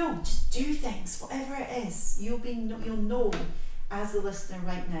 I don't know, just do things, whatever it is. You'll know as the listener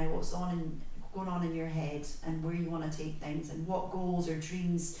right now what's going on in your head, and where you want to take things, and what goals or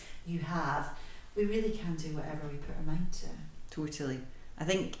dreams you have. We really can do whatever we put our mind to. Totally. I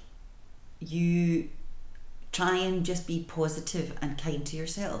think you try and just be positive and kind to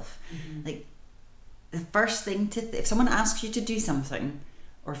yourself. Like, the first thing if someone asks you to do something,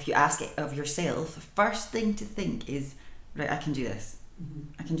 or if you ask it of yourself, the first thing to think is, right, I can do this.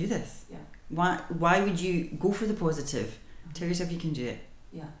 I can do this. Yeah. Why would you go for the positive? Tell yourself you can do it.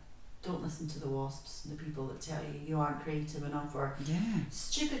 Yeah. Don't listen to the wasps and the people that tell you aren't creative enough, or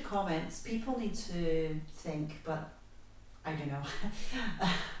stupid comments. People need to think, but I don't know.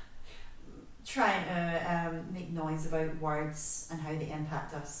 Trying to make noise about words and how they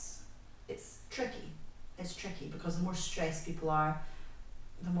impact us. It's tricky. It's tricky because the more stressed people are,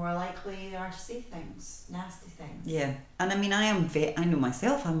 the more likely they are to say things, nasty things. Yeah, and I know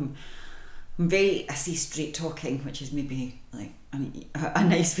myself. I'm very, I say straight talking, which is maybe like a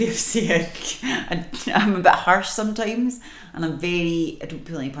nice way of saying I'm a bit harsh sometimes, and I don't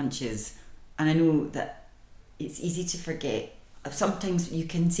pull any punches, and I know that it's easy to forget. Sometimes you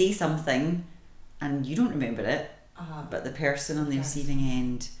can say something and you don't remember it, but the person on the receiving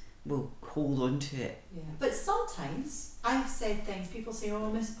end will hold on to it. Yeah. But sometimes I've said things, people say, oh,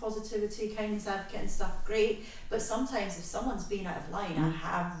 Miss Positivity, kindness advocate and stuff, great. But sometimes if someone's been out of line, I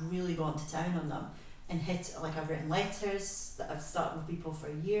have really gone to town on them and I've written letters that I've stuck with people for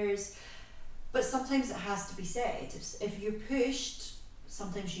years. But sometimes it has to be said. If you're pushed,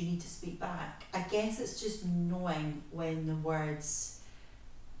 sometimes you need to speak back. I guess it's just knowing when the words,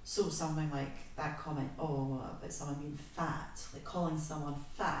 so something like that comment, about someone being fat, like calling someone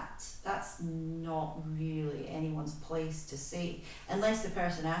fat, that's not really anyone's place to say, unless the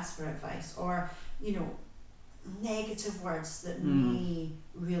person asks for advice, or, negative words that may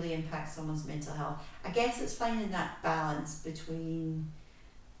really impact someone's mental health. I guess it's finding that balance between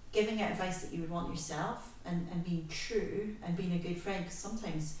giving out advice that you would want yourself and being true and being a good friend, because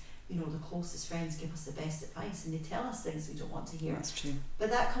sometimes the closest friends give us the best advice and they tell us things we don't want to hear. That's true. But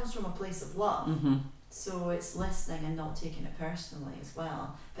that comes from a place of love. So it's listening and not taking it personally as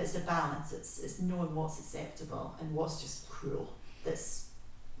well. But it's a balance. It's knowing what's acceptable and what's just cruel. That's,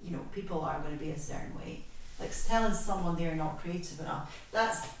 people are going to be a certain way. Like telling someone they're not creative enough,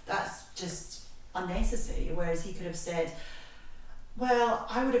 that's just unnecessary. Whereas he could have said, well,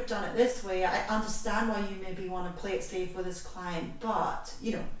 I would have done it this way. I understand why you maybe want to play it safe with this client, but,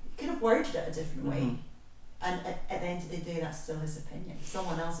 you know, you could have worded it a different way. And at the end of the day, that's still his opinion.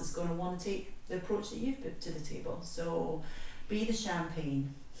 Someone else is going to want to take the approach that you've put to the table. So be the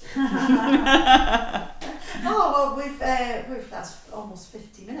champagne. Oh, well, we've that's almost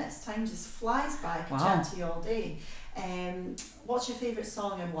 50 minutes. Time just flies by. I could chat to you all day. What's your favourite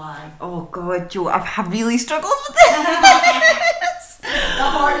song and why? Oh God, Jo, I've really struggled with this. The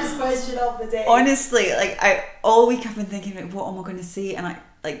hardest question of the day. Honestly, like all week I've been thinking, like, what am I going to say? And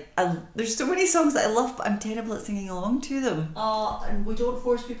there's so many songs that I love, but I'm terrible at singing along to them. And we don't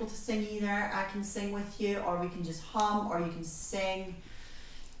force people to sing either. I can sing with you, or we can just hum, or you can sing.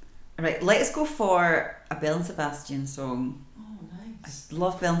 Right, let's go for a Belle and Sebastian song. Oh, nice. I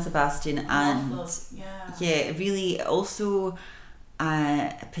love Belle and Sebastian, and it really also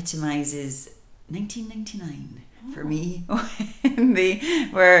epitomises 1999 for me. When they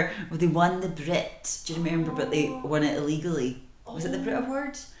won the Brit. Do you remember? But they won it illegally. Was it the Brit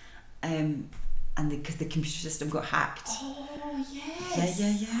Award? And because the computer system got hacked. Oh, yes.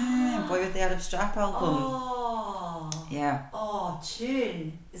 Yeah. Boy with the Arab Strap album. Oh. Yeah. Oh,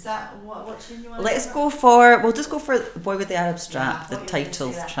 tune. Is that what tune you want? We'll just go for Boy with the Arab Strap, the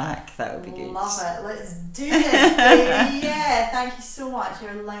title track. That would be good. Love it. Let's do this, baby. Yeah, thank you so much.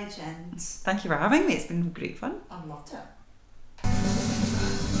 You're a legend. Thank you for having me. It's been great fun. I loved it.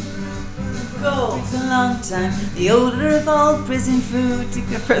 Go. Takes a long time. The odor of all prison food to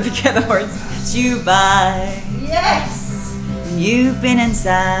get the words pass you by. Yes. And you've been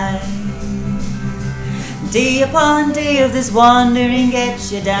inside. Day upon day of this wandering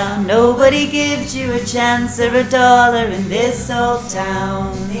gets you down. Nobody gives you a chance or a dollar in this old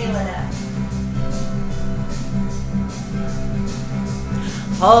town. Nailing it.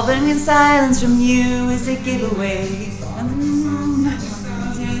 Hovering in silence from you is a giveaway.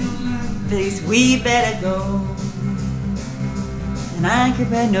 Place we better go. And I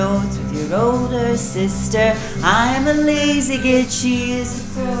compare notes with your older sister. I am a lazy git, she is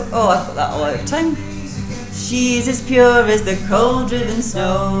pure. Oh, I've got that all out of time. She is as pure as the cold-driven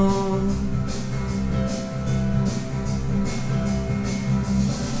snow.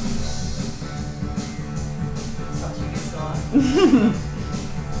 Such a good song.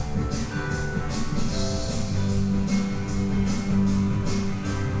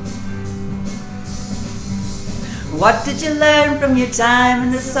 What did you learn from your time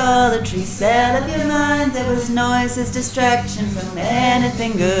in the solitary cell of your mind? There was noiseless distraction from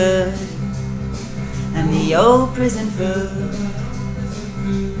anything good, and the old prison food.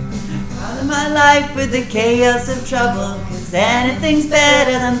 Out of my life with the chaos of trouble, 'cause anything's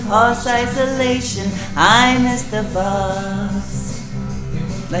better than past isolation. I miss the bus.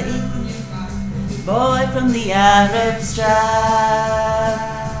 Boy from the Arab Strap.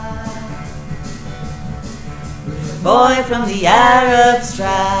 Boy from the Arab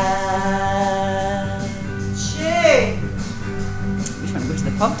Strap. Shit. We just want to go to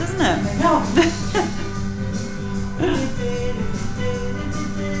the pub, doesn't it? No.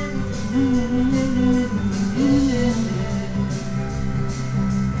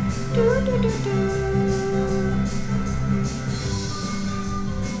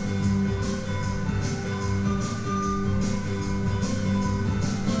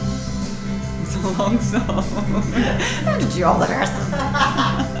 It's a long song. How did you all the verses?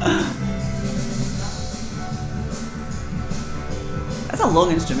 That's a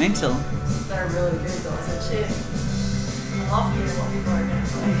long instrumental. They're really good though, it's a tune. I love hearing what people are going to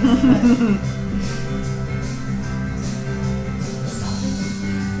play.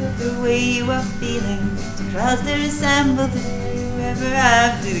 The way you are feeling, the crowds that assembled, if you ever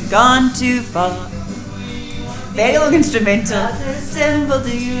have gone too far. Very long instrumental. Crowds that assembled,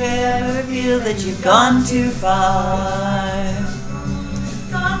 do you ever feel that you've gone too far?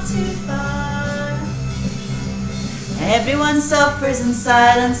 Gone too far. Everyone suffers in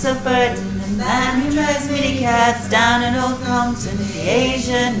silence of burden. The man who drives minicats down in Old Compton, the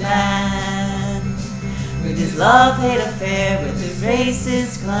Asian man, with his love-hate affair with the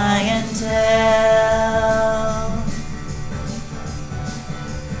racist clientele.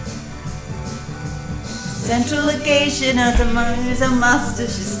 Central location as a mother's a master.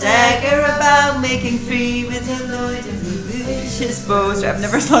 She stagger about making free with her Lloyd and vicious bows. I've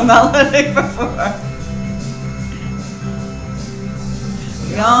never sung that lyric before.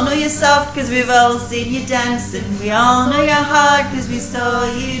 We all know you're soft cause we've all seen you dancing. We all know you're hard cause we saw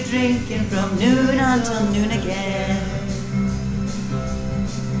you drinking from noon until noon again.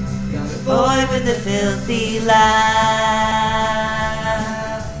 boy with the filthy laugh.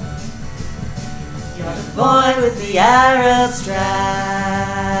 You're the boy with the Arab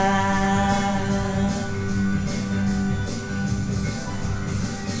strap.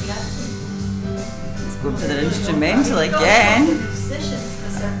 Let's go to the instrumental again.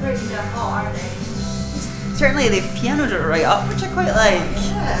 Certainly they've pianoed it right up, which I quite like.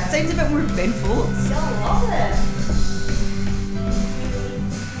 Yeah. Sounds a bit more Ben Folds. I love it.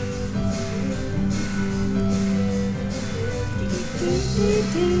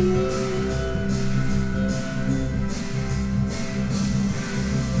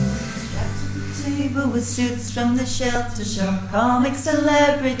 Table with suits from the shelter shop. Comic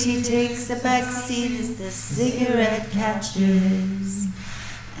celebrity takes a backseat as the cigarette catches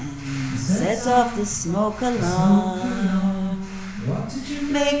and sets off the smoke alarm. What did you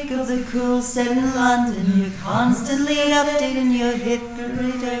make of the cool set in London? You're constantly updating your hit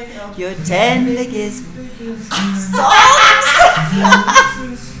parade, your 10 biggest songs.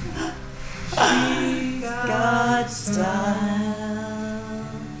 Got style.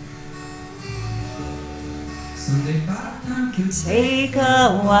 Can take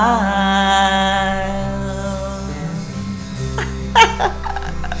a while.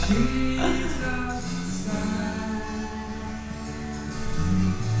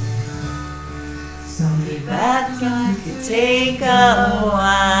 Sunday bath time could take a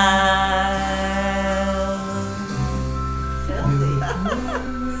while. Filthy.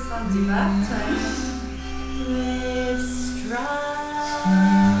 Sunday bath time. Live strong.